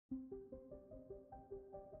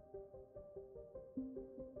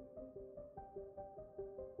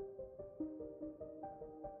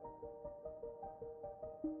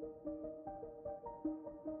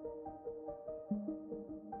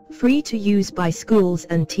free to use by schools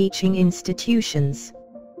and teaching institutions.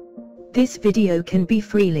 This video can be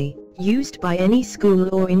freely used by any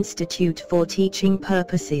school or institute for teaching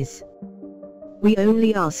purposes. We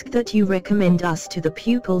only ask that you recommend us to the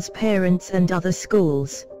pupils' parents and other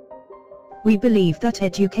schools. We believe that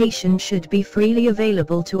education should be freely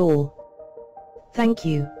available to all. Thank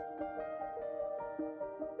you.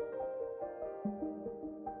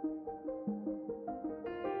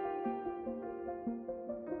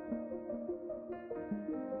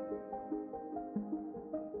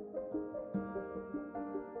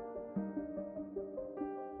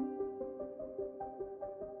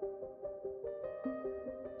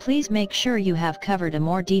 Please make sure you have covered a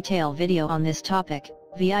more detailed video on this topic,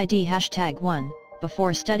 VID #1,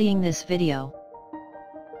 before studying this video.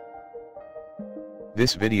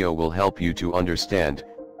 This video will help you to understand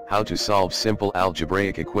how to solve simple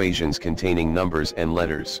algebraic equations containing numbers and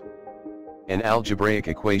letters. An algebraic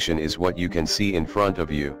equation is what you can see in front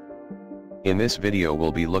of you. In this video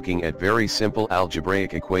we'll be looking at very simple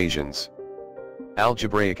algebraic equations.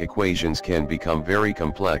 Algebraic equations can become very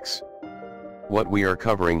complex. What we are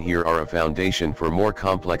covering here are a foundation for more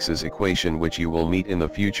complexes equation which you will meet in the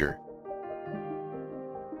future.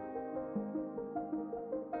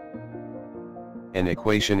 An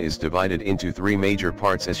equation is divided into three major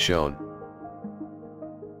parts as shown.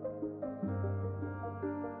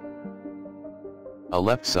 A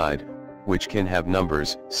left side, which can have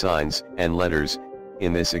numbers, signs, and letters.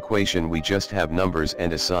 In this equation we just have numbers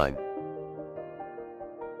and a sign.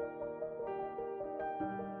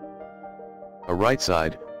 A right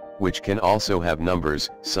side, which can also have numbers,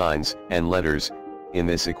 signs, and letters. In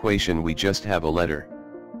this equation we just have a letter.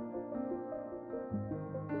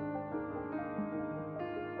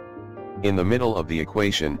 In the middle of the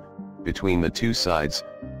equation, between the two sides,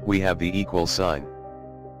 we have the equal sign.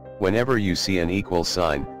 Whenever you see an equal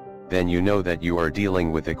sign, then you know that you are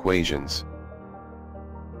dealing with equations.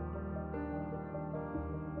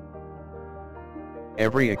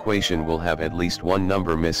 Every equation will have at least one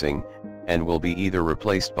number missing, and will be either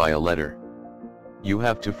replaced by a letter. You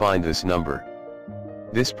have to find this number.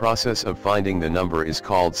 This process of finding the number is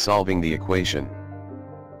called solving the equation.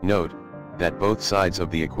 Note that both sides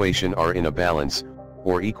of the equation are in a balance,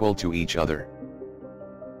 or equal to each other.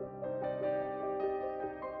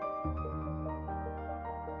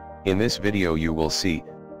 In this video you will see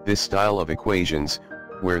this style of equations,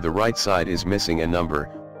 where the right side is missing a number,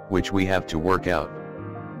 which we have to work out.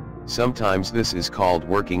 Sometimes this is called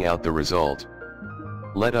working out the result.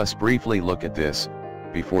 Let us briefly look at this,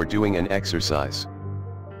 before doing an exercise.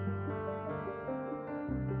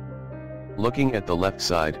 Looking at the left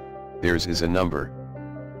side, theirs is a number,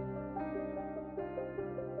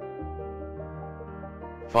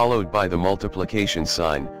 followed by the multiplication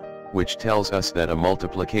sign, which tells us that a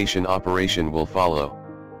multiplication operation will follow.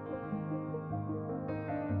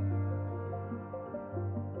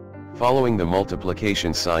 Following the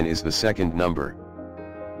multiplication sign is the second number.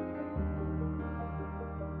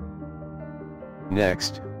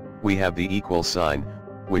 Next, we have the equal sign,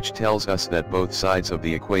 which tells us that both sides of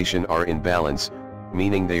the equation are in balance,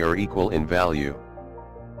 meaning they are equal in value.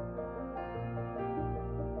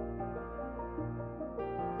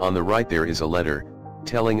 On the right there is a letter,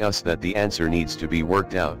 telling us that the answer needs to be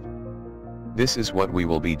worked out. This is what we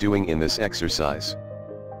will be doing in this exercise.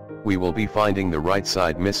 We will be finding the right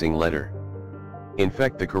side missing letter. In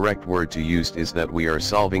fact, the correct word to use is that we are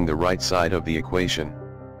solving the right side of the equation.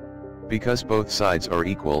 Because both sides are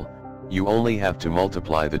equal, you only have to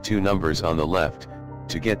multiply the two numbers on the left,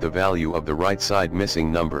 to get the value of the right side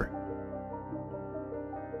missing number.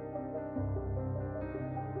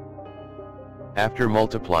 After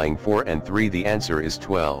multiplying 4 and 3, the answer is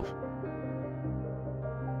 12.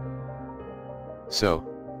 So,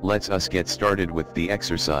 let's us get started with the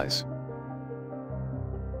exercise.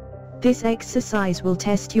 This exercise will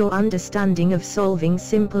test your understanding of solving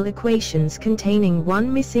simple equations containing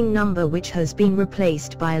one missing number which has been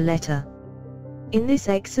replaced by a letter. In this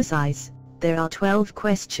exercise, there are 12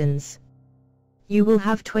 questions. You will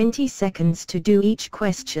have 20 seconds to do each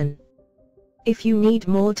question. If you need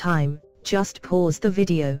more time, just pause the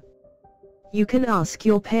video. You can ask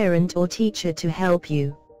your parent or teacher to help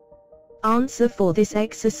you. Answer for this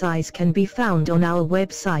exercise can be found on our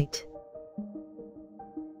website.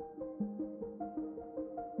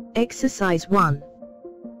 Exercise 1.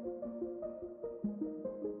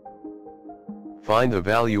 Find the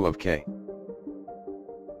value of k.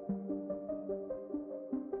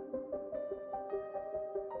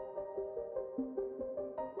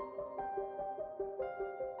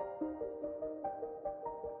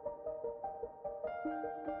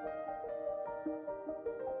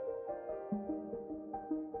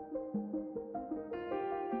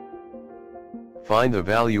 Find the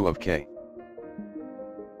value of k.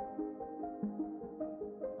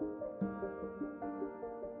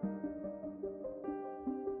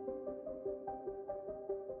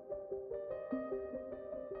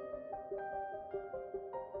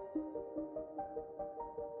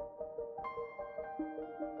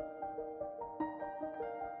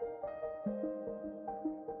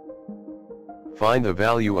 Find the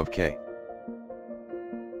value of k.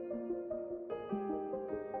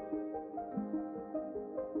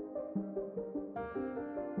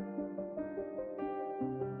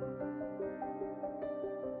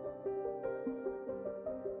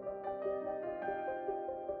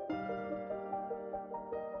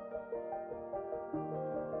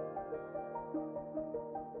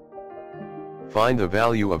 Find the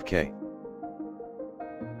value of k.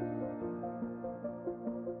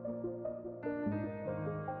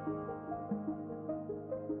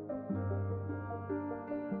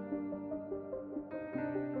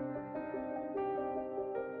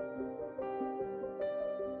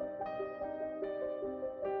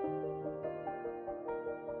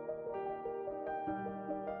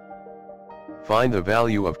 Find the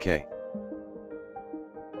value of k.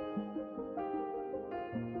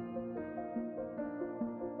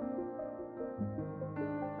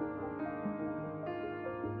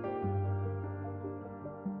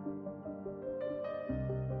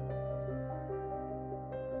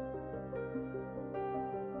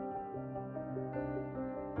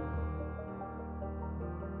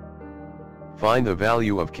 Find the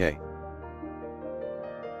value of k.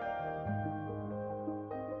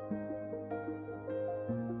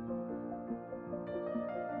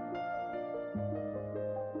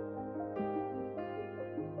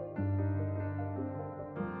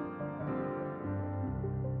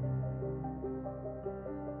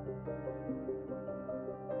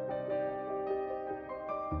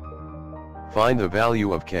 Find the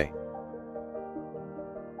value of k.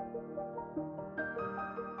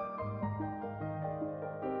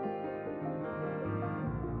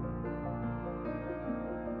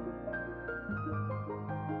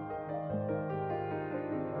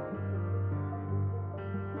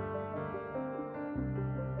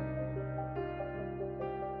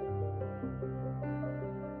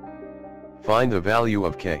 Find the value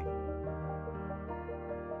of k.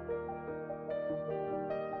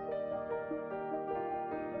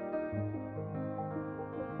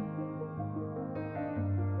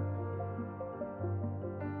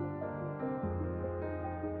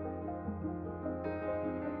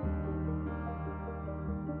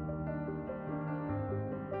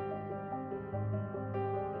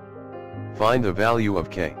 Find the value of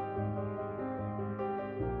k.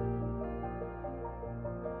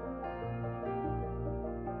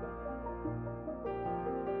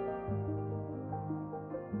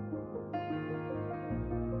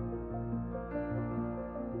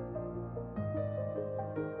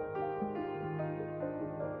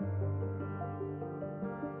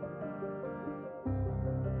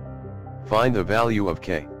 Find the value of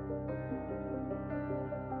k.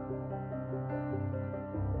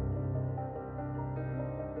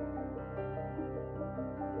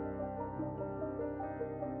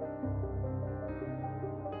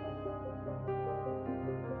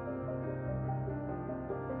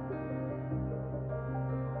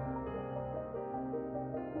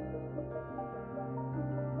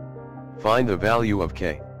 Find the value of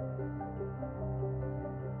k.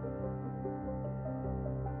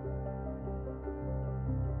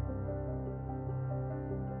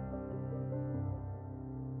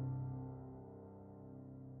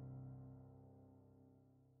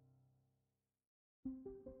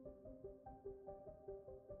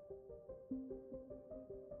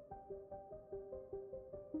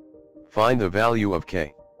 Find the value of k.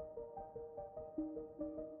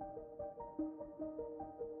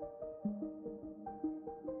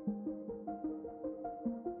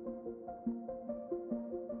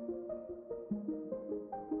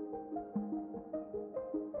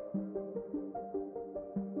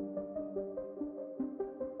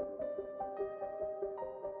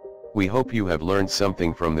 We hope you have learned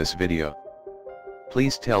something from this video.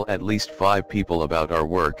 Please tell at least 5 people about our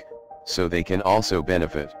work, so they can also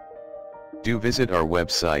benefit. Do visit our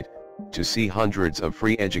website, to see hundreds of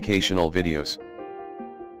free educational videos.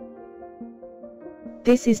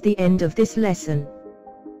 This is the end of this lesson.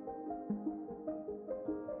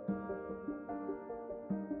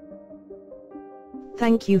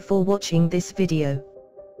 Thank you for watching this video.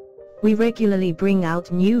 We regularly bring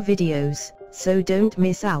out new videos, so don't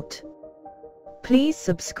miss out. Please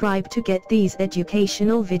subscribe to get these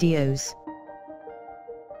educational videos.